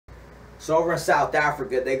So over in South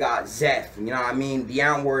Africa, they got Zef, you know what I mean? The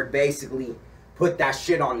N-word basically put that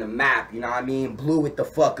shit on the map, you know what I mean? Blew it the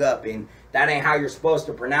fuck up, and that ain't how you're supposed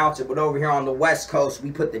to pronounce it. But over here on the West Coast,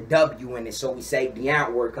 we put the W in it, so we say the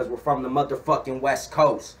N-word because we're from the motherfucking West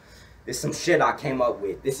Coast. This is some shit I came up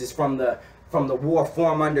with. This is from the War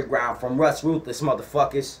Form Underground, from Ruthless,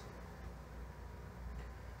 motherfuckers.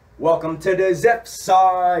 Welcome to the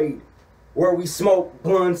Zefside, where we smoke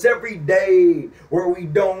blunts every day, where we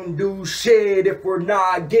don't do shit if we're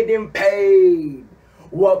not getting paid.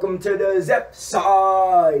 Welcome to the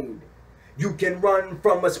Zefside. You can run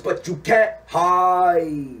from us, but you can't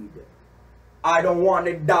hide. I don't want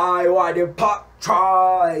to die, why did Pop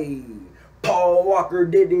try? Paul Walker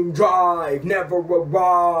didn't drive, never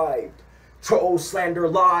arrived. Trolls slander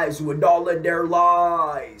lies with all of their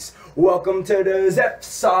lies. Welcome to the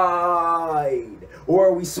Zefside,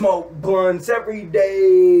 where we smoke blunts every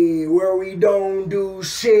day, where we don't do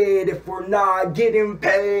shit if we're not getting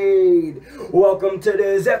paid. Welcome to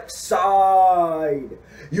the Zefside.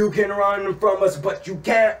 You can run from us, but you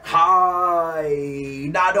can't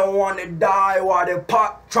hide. I don't want to die, why did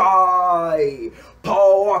Pop try?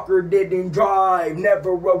 Paul Walker didn't drive,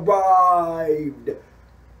 never arrived.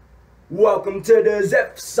 Welcome to the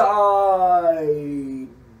Zefside,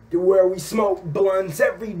 where we smoke blunts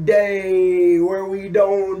every day, where we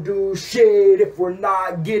don't do shit if we're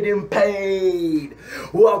not getting paid.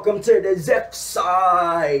 Welcome to the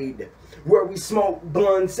Zefside, where we smoke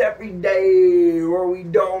blunts every day, where we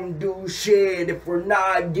don't do shit if we're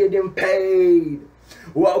not getting paid.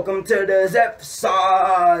 Welcome to the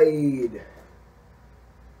Zefside.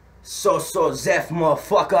 So Zef,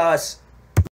 mutha'fuckaz.